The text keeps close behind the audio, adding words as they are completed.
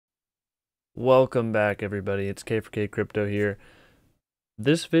Welcome back, everybody. It's K4K Crypto here.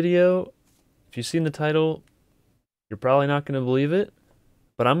 This video, if you've seen the title, you're probably not going to believe it,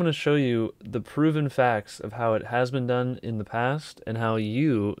 but I'm going to show you the proven facts of how it has been done in the past and how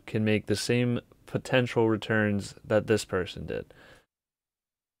you can make the same potential returns that this person did.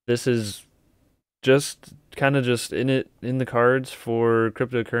 This is just in the cards for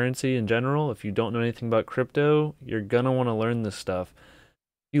cryptocurrency in general. If you don't know anything about crypto, you're going to want to learn this stuff.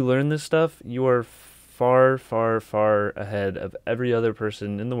 You learn this stuff, you are far, far, far ahead of every other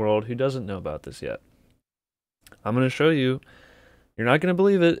person in the world who doesn't know about this yet. I'm going to show you. You're not going to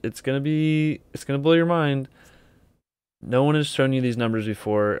believe it. It's going to blow your mind. No one has shown you these numbers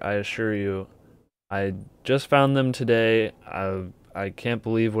before, I assure you. I just found them today. I can't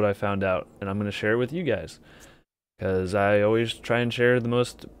believe what I found out, and I'm going to share it with you guys because I always try and share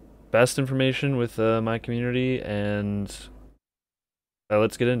the best information with my community, and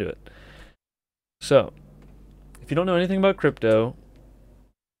let's get into it. So, if you don't know anything about crypto,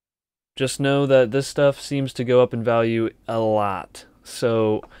 just know that this stuff seems to go up in value a lot.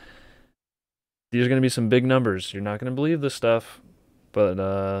 So, these are going to be some big numbers. You're not going to believe this stuff,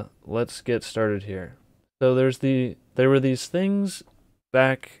 but let's get started here. So, there were these things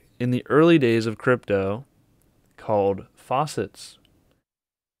back in the early days of crypto called faucets.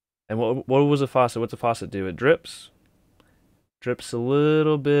 And what was a faucet? What's a faucet do? It drips a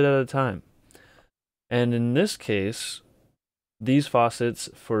little bit at a time. And in this case, these faucets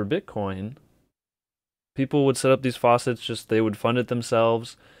for Bitcoin, people would set up these faucets, they would fund it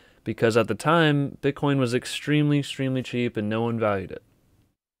themselves because at the time, Bitcoin was extremely, extremely cheap and no one valued it.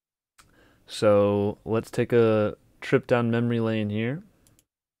 So let's take a trip down memory lane here.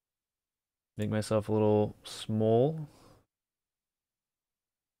 Make myself a little small.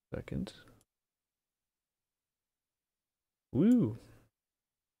 Second. Woo.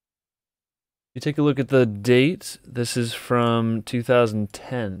 You take a look at the date. This is from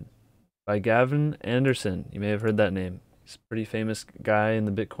 2010 by Gavin Anderson. You may have heard that name. He's a pretty famous guy in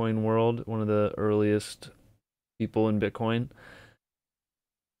the Bitcoin world, one of the earliest people in Bitcoin.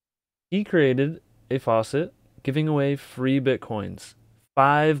 He created a faucet giving away free Bitcoins.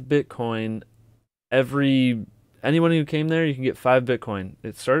 5 Bitcoin anyone who came there, you can get 5 Bitcoin.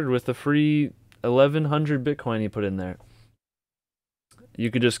 It started with a free 1,100 Bitcoin he put in there. You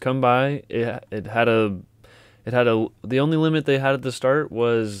could just come by. The only limit they had at the start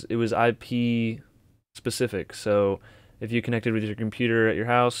was it was IP specific. So if you connected with your computer at your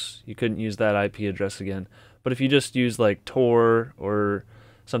house, you couldn't use that IP address again. But if you just used like Tor or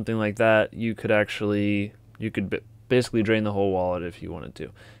something like that, you could basically drain the whole wallet if you wanted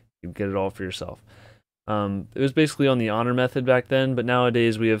to. You'd get it all for yourself. It was basically on the honor method back then, but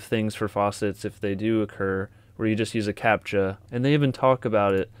nowadays we have things for faucets if they do occur, where you just use a CAPTCHA, and they even talk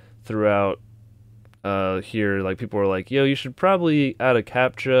about it throughout here. Like people are like, "Yo, you should probably add a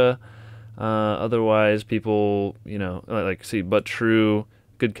CAPTCHA, otherwise people, but true,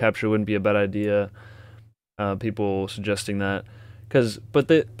 good CAPTCHA wouldn't be a bad idea." People suggesting that,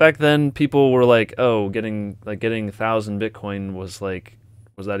 back then people were like, "Oh, getting 1,000 Bitcoin was like,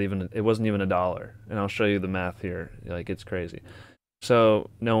 it wasn't even $1," and I'll show you the math here. Like it's crazy. So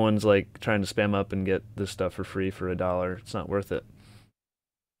no one's like trying to spam up and get this stuff for free for $1. It's not worth it.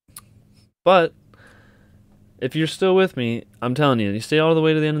 But if you're still with me, I'm telling you stay all the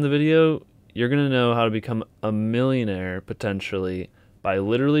way to the end of the video, you're going to know how to become a millionaire potentially by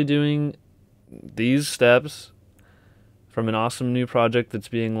literally doing these steps from an awesome new project that's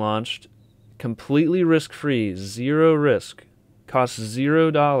being launched, completely risk-free, zero risk, costs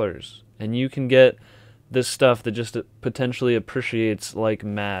 $0, and you can get this stuff that just potentially appreciates like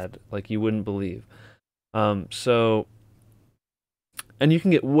mad, like you wouldn't believe. And you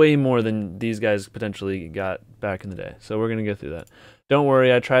can get way more than these guys potentially got back in the day. So we're going to go through that. Don't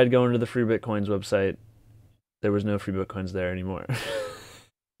worry, I tried going to the Free Bitcoins website. There was no free Bitcoins there anymore.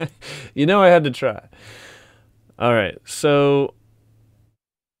 I had to try. All right, so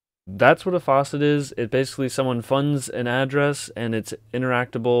that's what a faucet is. It basically someone funds an address and it's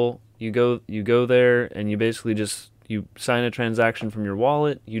interactable. You go there and you basically you sign a transaction from your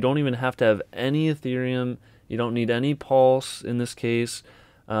wallet. You don't even have to have any Ethereum. You don't need any Pulse in this case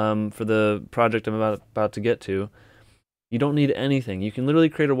for the project I'm about to get to. You don't need anything. You can literally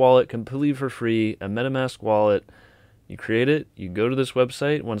create a wallet completely for free, a MetaMask wallet. You create it. You go to this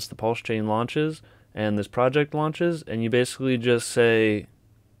website once the Pulse chain launches and this project launches, and you basically just say,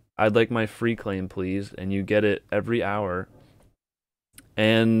 "I'd like my free claim, please," and you get it every hour.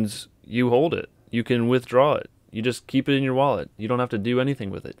 And you hold it. You can withdraw it. You just keep it in your wallet. You don't have to do anything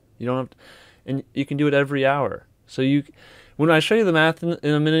with it. And you can do it every hour. So when I show you the math in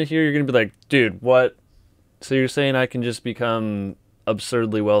a minute here, you're gonna be like, dude, what? So you're saying I can just become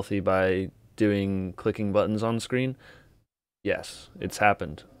absurdly wealthy by clicking buttons on screen? Yes, it's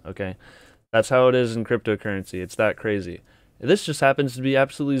happened. Okay. That's how it is in cryptocurrency. It's that crazy. This just happens to be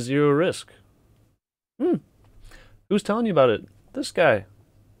absolutely zero risk. Who's telling you about it? This guy.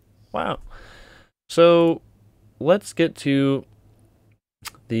 Wow. So let's get to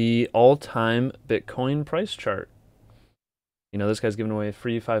the all-time Bitcoin price chart. You know, this guy's giving away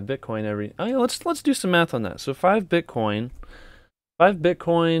free 5 Bitcoin every... Oh, yeah, let's do some math on that. So 5 Bitcoin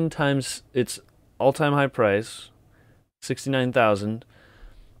times its all-time high price, 69,000.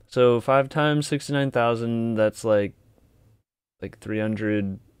 So 5 times 69,000, that's like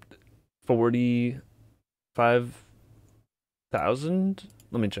 345,000.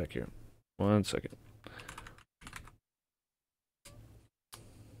 Let me check here. 1 second.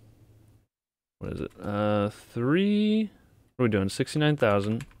 What is it? What are we doing?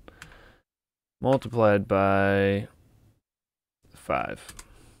 69,000 multiplied by 5.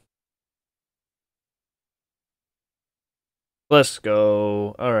 Let's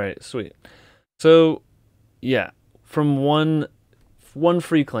go. All right, sweet. So, yeah, from one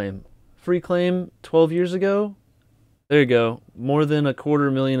free claim 12 years ago. There you go. More than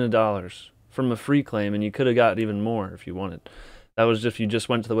 $250,000 from a free claim, and you could have got even more if you wanted. That was if you just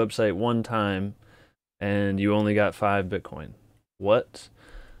went to the website one time and you only got 5 Bitcoin. What?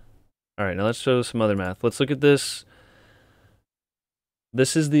 All right, now let's show some other math. Let's look at this.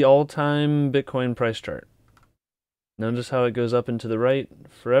 This is the all-time Bitcoin price chart. Notice how it goes up and to the right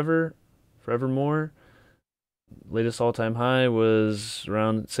forevermore. Latest all-time high was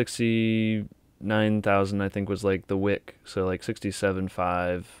around 69,000, I think was like the wick. So like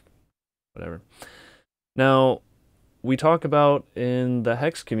 67.5, whatever. Now, we talk about in the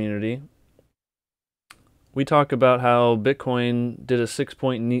Hex community, we talk about how Bitcoin did a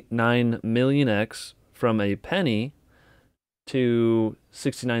 6.9 million X from a penny to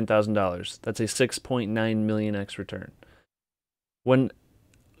 $69,000. That's a 6.9 million X return. When,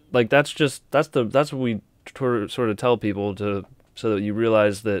 like, that's what we sort of tell people so that you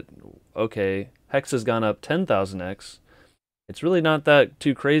realize that, okay, Hex has gone up 10,000 X. It's really not that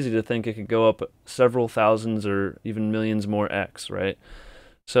too crazy to think it could go up several thousands or even millions more X, right?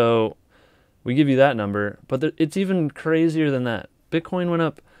 So we give you that number, but it's even crazier than that. Bitcoin went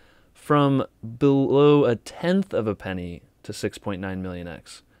up from below a tenth of a penny to 6.9 million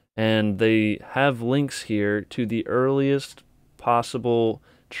X. And they have links here to the earliest possible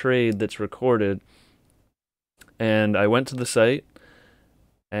trade that's recorded. And I went to the site,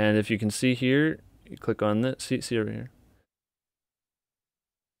 and if you can see here, you click on that, see over here.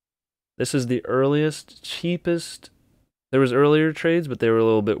 This is the earliest, cheapest. There was earlier trades, but they were a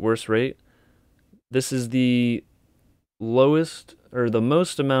little bit worse rate. This is the lowest or the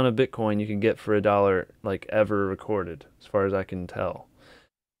most amount of Bitcoin you can get for $1 like ever recorded, as far as I can tell.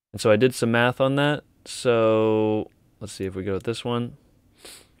 And so I did some math on that. So let's see if we go with this one.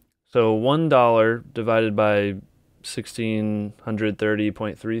 So $1 divided by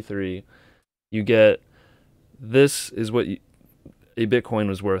 1630.33, you get, this is what a Bitcoin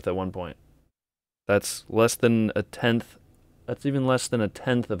was worth at one point. That's less than a tenth. That's even less than a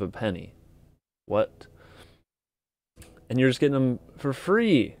tenth of a penny. What? And you're just getting them for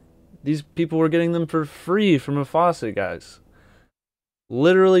free. These people were getting them for free from a faucet, guys.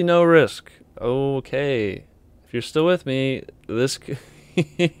 Literally no risk. Okay. If you're still with me, this...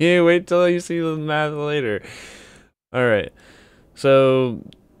 wait till you see the math later. All right. So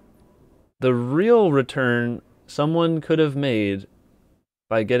the real return someone could have made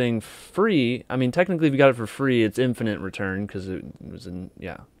by getting free, I mean, technically if you got it for free, it's infinite return because it was in,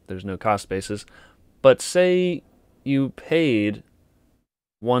 yeah, there's no cost basis. But say you paid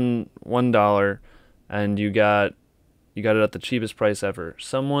 $1 and you got it at the cheapest price ever.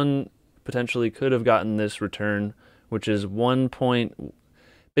 Someone potentially could have gotten this return, which is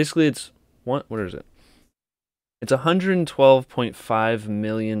basically it's what is it? It's 112.5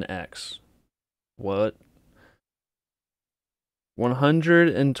 million X. What?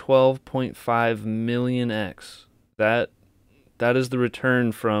 112.5 million X. That is the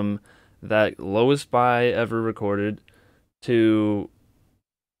return from that lowest buy ever recorded to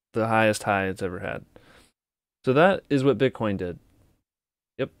the highest high it's ever had. So that is what Bitcoin did.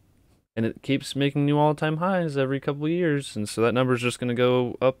 Yep. And it keeps making new all-time highs every couple of years, and so that number is just going to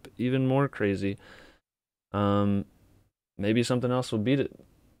go up even more crazy. Maybe something else will beat it.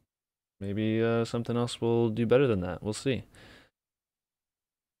 Maybe something else will do better than that. We'll see.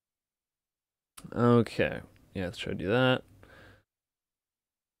 Okay. Yeah, let's try to do that.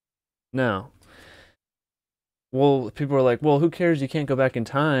 Now, Well, people are like, well, who cares? You can't go back in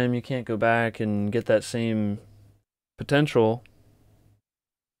time. You can't go back and get that same potential.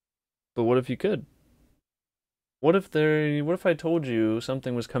 But what if you could? What if I told you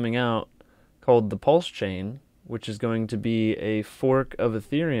something was coming out called the pulse chain, which is going to be a fork of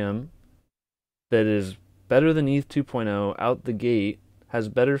Ethereum that is better than ETH 2.0 out the gate, has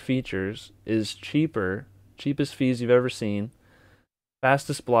better features, is cheaper, cheapest fees you've ever seen,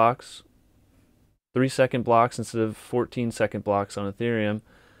 fastest blocks, 3-second blocks instead of 14-second blocks on Ethereum.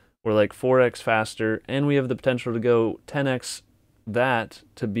 We're like 4x faster, and we have the potential to go 10x that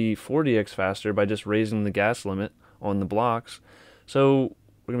to be 40x faster by just raising the gas limit on the blocks. So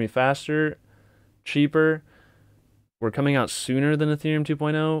we're going to be faster, cheaper. We're coming out sooner than Ethereum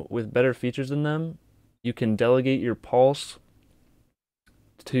 2.0 with better features than them. You can delegate your pulse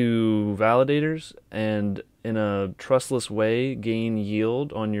to validators and in a trustless way gain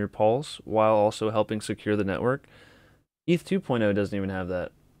yield on your pulse while also helping secure the network. ETH 2.0 doesn't even have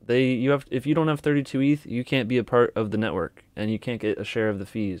that. If you don't have 32 ETH, you can't be a part of the network and you can't get a share of the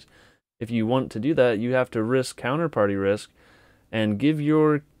fees. If you want to do that, you have to risk counterparty risk and give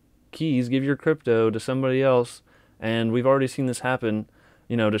your keys, give your crypto to somebody else. And we've already seen this happen,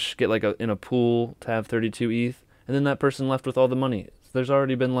 to get like in a pool to have 32 ETH, and then that person left with all the money. There's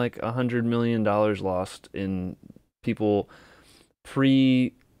already been like $100 million lost in people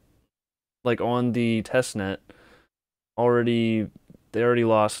like on the test net already. They already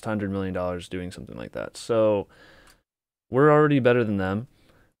lost $100 million doing something like that. So we're already better than them.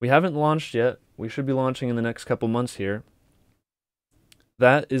 We haven't launched yet. We should be launching in the next couple months here.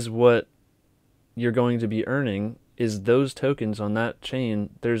 That is what you're going to be earning, is those tokens on that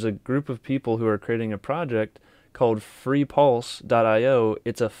chain. There's a group of people who are creating a project called freepulse.io.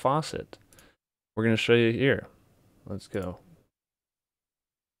 It's a faucet. We're going to show you here. Let's go.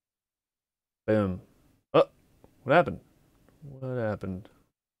 Boom. Oh, what happened? What happened?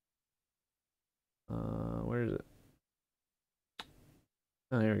 Where is it?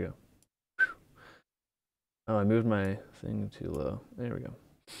 Oh, here we go. Oh, I moved my thing too low. There we go.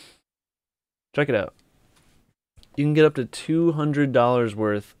 Check it out. You can get up to $200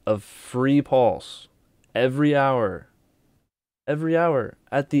 worth of free pulse every hour. Every hour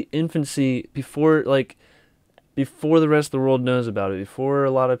at the infancy, before the rest of the world knows about it, before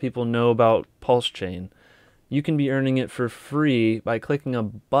a lot of people know about pulse chain. You can be earning it for free by clicking a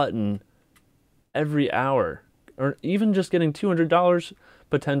button every hour, or even just getting $200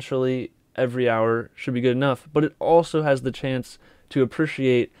 potentially every hour should be good enough. But it also has the chance to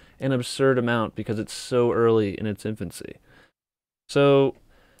appreciate an absurd amount because it's so early in its infancy. So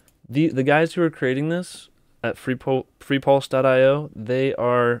the guys who are creating this at freepulse.io, they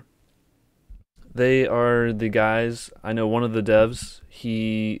are the guys. I know one of the devs.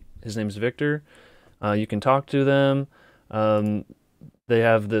 His name's Victor. You can talk to them. They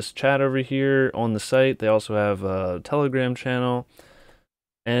have this chat over here on the site. They also have a Telegram channel.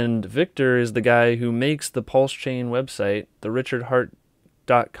 And Victor is the guy who makes the Pulse Chain website, the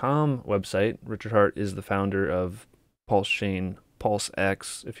richardheart.com website. Richard Heart is the founder of Pulse Chain,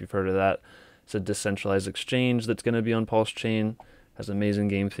 pulsex, if you've heard of that. It's a decentralized exchange that's going to be on Pulse Chain. Has amazing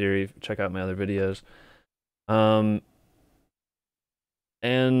game theory. Check out my other videos. And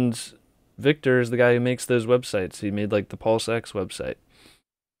Victor is the guy who makes those websites. He made like the pulsex website.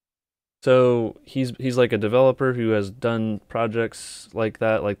 So he's like a developer who has done projects like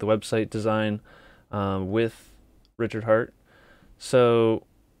that, like the website design, with Richard Heart. So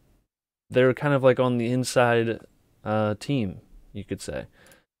they're kind of like on the inside team, you could say.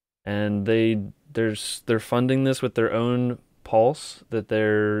 And they're funding this with their own pulse that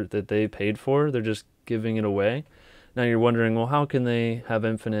they paid for. They're just giving it away. Now you're wondering, well, how can they have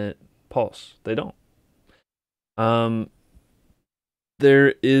infinite pulse? They don't.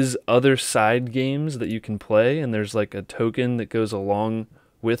 There is other side games that you can play, and there's like a token that goes along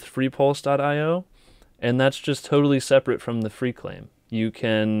with freepulse.io, and that's just totally separate from the free claim. You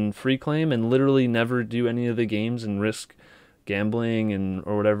can free claim and literally never do any of the games and risk gambling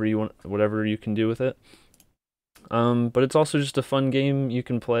or whatever you want, whatever you can do with it. But it's also just a fun game you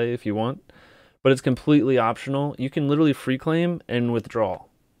can play if you want, but it's completely optional. You can literally free claim and withdraw.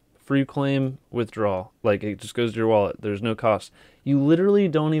 Free claim, withdraw. Like, it just goes to your wallet. There's no cost. You literally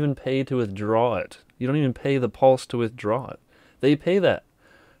don't even pay to withdraw it. You don't even pay the pulse to withdraw it. They pay that.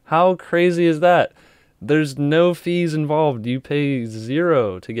 How crazy is that? There's no fees involved. You pay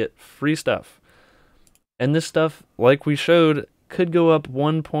 $0 to get free stuff. And this stuff, like we showed, could go up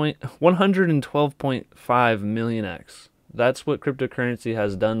 112.5 million x. That's what cryptocurrency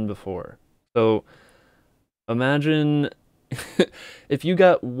has done before. So imagine if you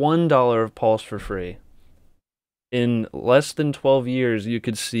got $1 of pulse for free, In less than 12 years, you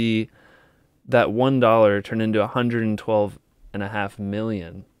could see that $1 turn into $112.5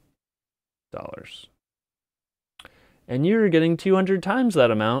 million. And you're getting 200 times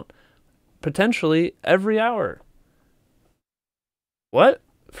that amount, potentially every hour. What?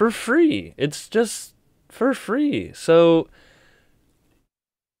 For free. It's just for free. So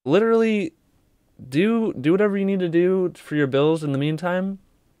literally do whatever you need to do for your bills in the meantime.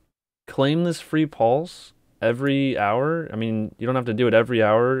 Claim this free pulse every hour. I mean, you don't have to do it every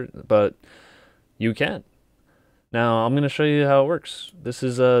hour, but you can. Now, I'm going to show you how it works. This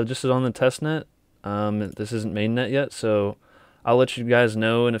is just on the test net. This isn't mainnet yet, so I'll let you guys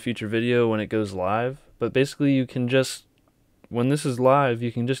know in a future video when it goes live. But basically, you can just, when this is live,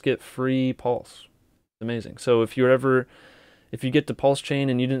 you can just get free pulse. It's amazing. So if you get to pulsechain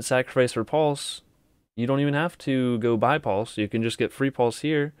and you didn't sacrifice for pulse, you don't even have to go buy pulse. You can just get free pulse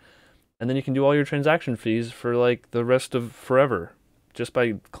here, and then you can do all your transaction fees for like the rest of forever. Just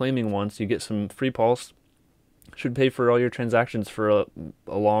by claiming once, you get some free pulse. Should pay for all your transactions for a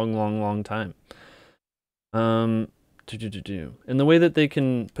long time. And the way that they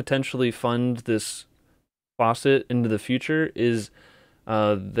can potentially fund this faucet into the future is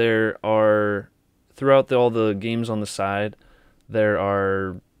there are, throughout all the games on the side, there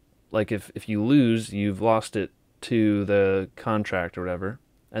are, like, if you lose, you've lost it to the contract or whatever,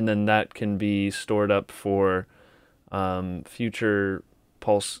 and then that can be stored up for future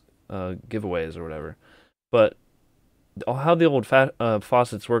pulse giveaways or whatever. But how the old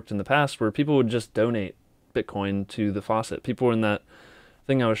faucets worked in the past, where people would just donate Bitcoin to the faucet. People were in that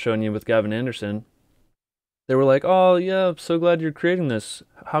thing I was showing you with Gavin Anderson. They were like, "Oh yeah, I'm so glad you're creating this.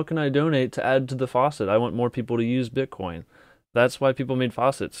 How can I donate to add to the faucet? I want more people to use Bitcoin." That's why people made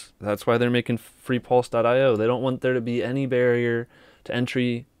faucets. That's why they're making freepulse.io. They don't want there to be any barrier to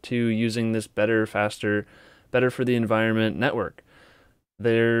entry to using this better, faster, better for the environment network.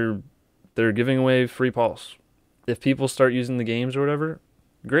 They're giving away free pulse. If people start using the games or whatever,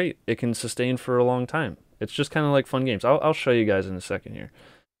 great. It can sustain for a long time. It's just kind of like fun games. I'll show you guys in a second here.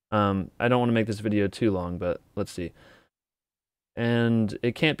 I don't want to make this video too long, but let's see. And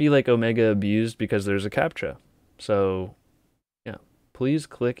it can't be like Omega abused because there's a CAPTCHA. So yeah, please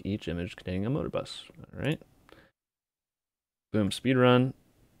click each image containing a motor bus. All right. Boom, speed run.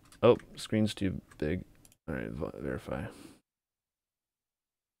 Oh, screen's too big. All right, verify.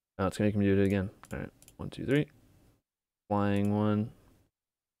 Oh, it's gonna make me do it again. All right, 1, 2, 3. Flying one.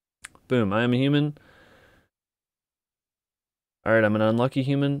 Boom, I am a human. All right, I'm an unlucky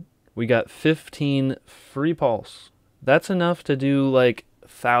human. We got 15 free pulse. That's enough to do like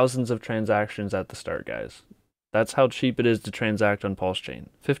thousands of transactions at the start, guys. That's how cheap it is to transact on pulsechain.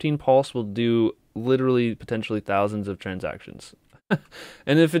 15 pulse will do literally potentially thousands of transactions.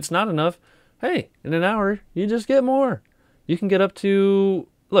 And if it's not enough, hey, in an hour, you just get more. You can get up to,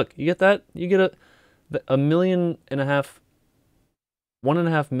 look, you get that, you get a million and a half,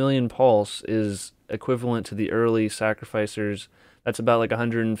 1.5 million pulse is equivalent to the early sacrificers. That's about like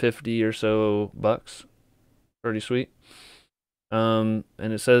 150 or so bucks. Pretty sweet. And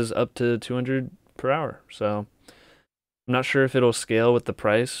it says up to 200 per hour. So I'm not sure if it'll scale with the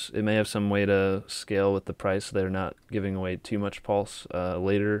price. It may have some way to scale with the price so they're not giving away too much pulse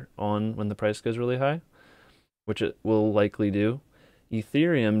later on when the price goes really high, which it will likely do.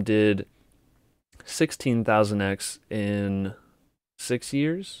 Ethereum did 16,000x in 6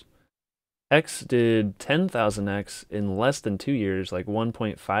 years. X did 10,000x in less than 2 years, like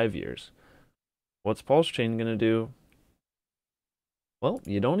 1.5 years. What's pulsechain going to do? Well,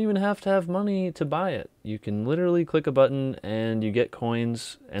 you don't even have to have money to buy it. You can literally click a button and you get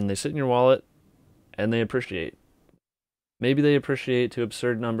coins and they sit in your wallet and they appreciate. Maybe they appreciate to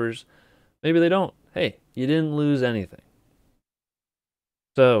absurd numbers. Maybe they don't. Hey, you didn't lose anything.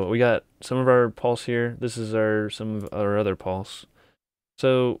 So we got some of our pulse here. This is some of our other pulse.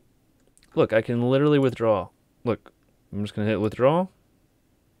 So look, I can literally withdraw. Look, I'm just going to hit withdraw.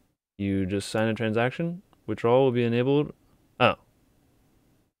 You just sign a transaction. Withdrawal will be enabled. Oh.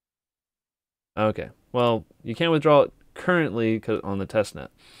 Okay. Well, you can't withdraw it currently on the testnet.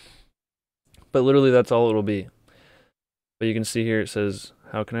 But literally that's all it'll be. But you can see here it says,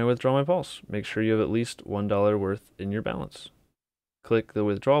 how can I withdraw my pulse? Make sure you have at least $1 worth in your balance. Click the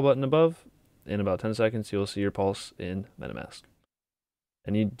withdraw button above. In about 10 seconds, you'll see your pulse in MetaMask.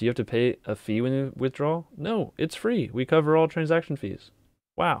 And do you have to pay a fee when you withdraw? No, it's free. We cover all transaction fees.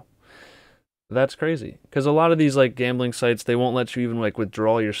 Wow. That's crazy. Because a lot of these like gambling sites, they won't let you even like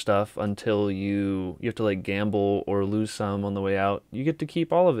withdraw your stuff until you have to like gamble or lose some on the way out. You get to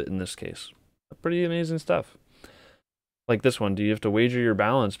keep all of it in this case. Pretty amazing stuff. Like this one, do you have to wager your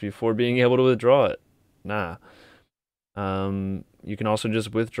balance before being able to withdraw it? Nah. You can also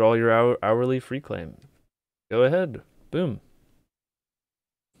just withdraw your hourly free claim. Go ahead. Boom.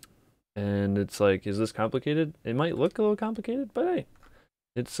 And it's like, is this complicated? It might look a little complicated, but hey,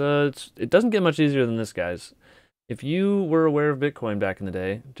 it doesn't get much easier than this, guys. If you were aware of Bitcoin back in the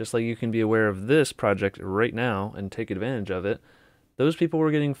day, just like you can be aware of this project right now and take advantage of it, those people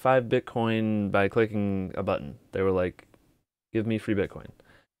were getting 5 Bitcoin by clicking a button. They were like, give me free Bitcoin.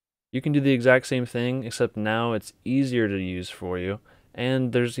 You can do the exact same thing, except now it's easier to use for you,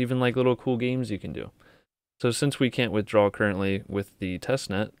 and there's even like little cool games you can do. So since we can't withdraw currently with the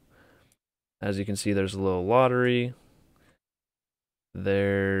testnet, as you can see, there's a little lottery.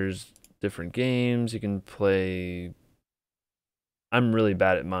 There's different games you can play. I'm really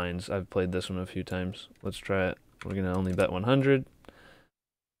bad at mines. I've played this one a few times. Let's try it. We're gonna only bet 100.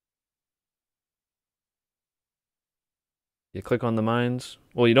 You click on the mines.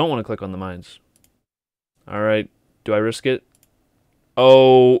 Well, you don't want to click on the mines. All right. Do I risk it?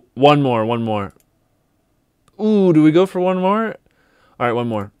 Oh, one more. Ooh, do we go for one more? All right, one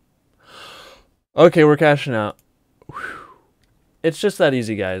more. Okay, we're cashing out. Whew. It's just that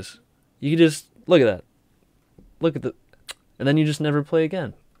easy, guys. You can just look at that. Look at the, and then you just never play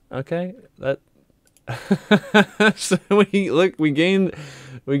again. Okay, that. So we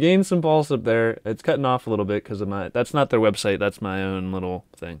gained some pulse up there. It's cutting off a little bit because of my. That's not their website. That's my own little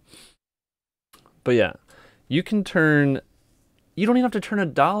thing. But yeah, you can turn. You don't even have to turn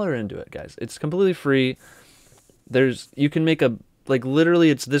 $1 into it, guys. It's completely free. You can make a, like, literally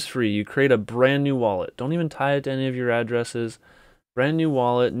it's this free. You create a brand new wallet. Don't even tie it to any of your addresses. Brand new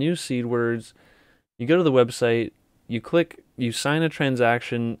wallet, new seed words. You go to the website, you click, you sign a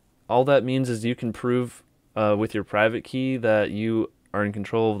transaction. All that means is you can prove with your private key that you are in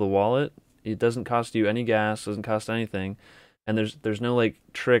control of the wallet. It doesn't cost you any gas, doesn't cost anything. And there's no like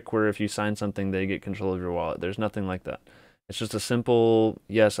trick where if you sign something they get control of your wallet. There's nothing like that. It's just a simple,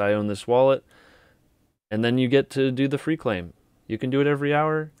 yes, I own this wallet. And then you get to do the free claim. You can do it every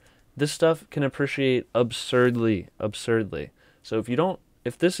hour. This stuff can appreciate absurdly. So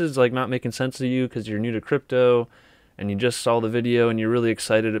if this is like not making sense to you because you're new to crypto and you just saw the video and you're really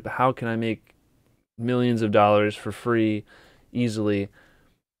excited about how can I make millions of dollars for free easily,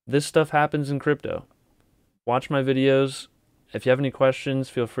 this stuff happens in crypto. Watch my videos. If you have any questions,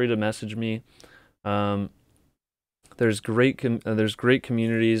 feel free to message me. There's great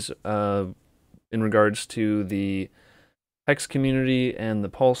communities in regards to the Hex community and the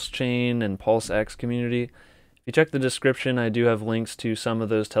pulsechain and pulsex community. If you check the description, I do have links to some of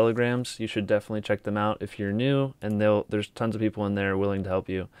those telegrams. You should definitely check them out if you're new, and there's tons of people in there willing to help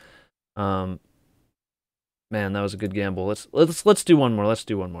you. Man, that was a good gamble. Let's do one more. Let's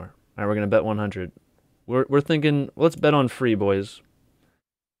do one more. All right, we're gonna bet 100. We're thinking, let's bet on free, boys.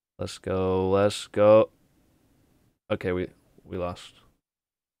 Let's go. Okay, we lost.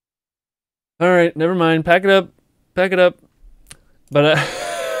 All right, never mind. Pack it up. But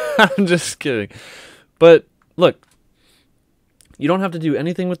I'm just kidding. But look, you don't have to do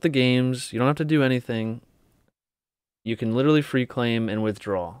anything with the games. You don't have to do anything. You can literally free claim and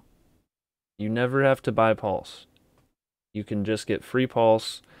withdraw. You never have to buy Pulse. You can just get free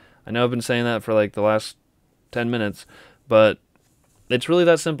Pulse. I know I've been saying that for like the last 10 minutes, but it's really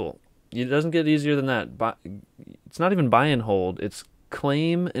that simple. It doesn't get easier than that. It's not even buy and hold. It's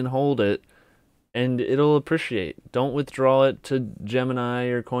claim and hold it, and it'll appreciate. Don't withdraw it to Gemini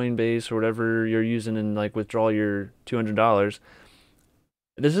or Coinbase or whatever you're using and like withdraw your $200.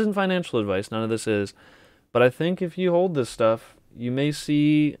 This isn't financial advice. None of this is. But I think if you hold this stuff, you may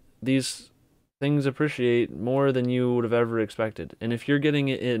see these things appreciate more than you would have ever expected. And if you're getting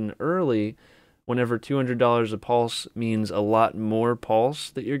it in early, whenever $200 a pulse means a lot more pulse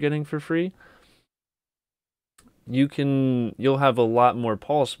that you're getting for free, you'll have a lot more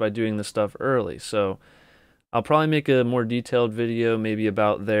pulse by doing this stuff early. So I'll probably make a more detailed video maybe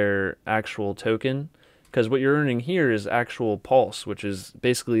about their actual token, because what you're earning here is actual pulse, which is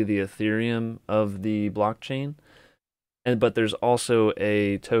basically the Ethereum of the blockchain. But there's also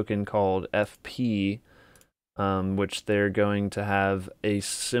a token called FP, which they're going to have a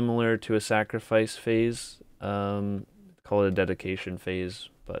similar to a sacrifice phase, call it a dedication phase,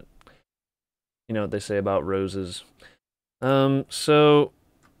 but you know what they say about roses. So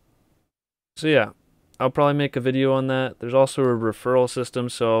yeah, I'll probably make a video on that. There's also a referral system,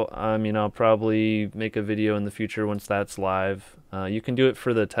 so I mean, I'll probably make a video in the future once that's live. You can do it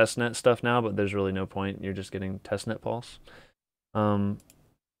for the testnet stuff now, but there's really no point. You're just getting testnet pulse.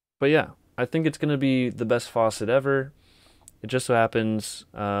 But yeah, I think it's going to be the best faucet ever. It just so happens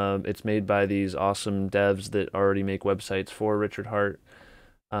it's made by these awesome devs that already make websites for Richard Hart.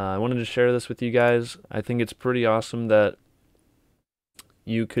 I wanted to share this with you guys. I think it's pretty awesome that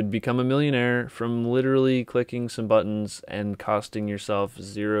you could become a millionaire from literally clicking some buttons and costing yourself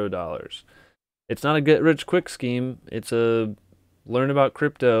 $0. It's not a get rich quick scheme. It's a learn about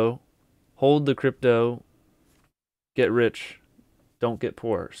crypto, hold the crypto, get rich, don't get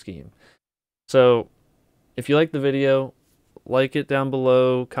poor scheme. So if you like the video, like it down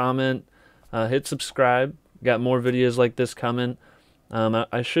below, comment, hit subscribe. Got more videos like this coming.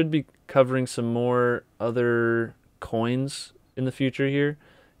 I should be covering some more other coins in the future here,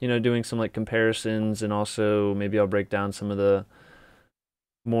 doing some like comparisons, and also maybe I'll break down some of the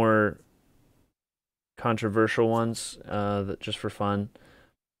more controversial ones that just for fun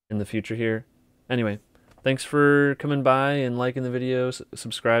in the future here. Anyway, thanks for coming by and liking the video,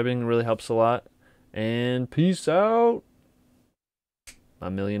 subscribing, really helps a lot, and peace out, my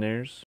millionaires.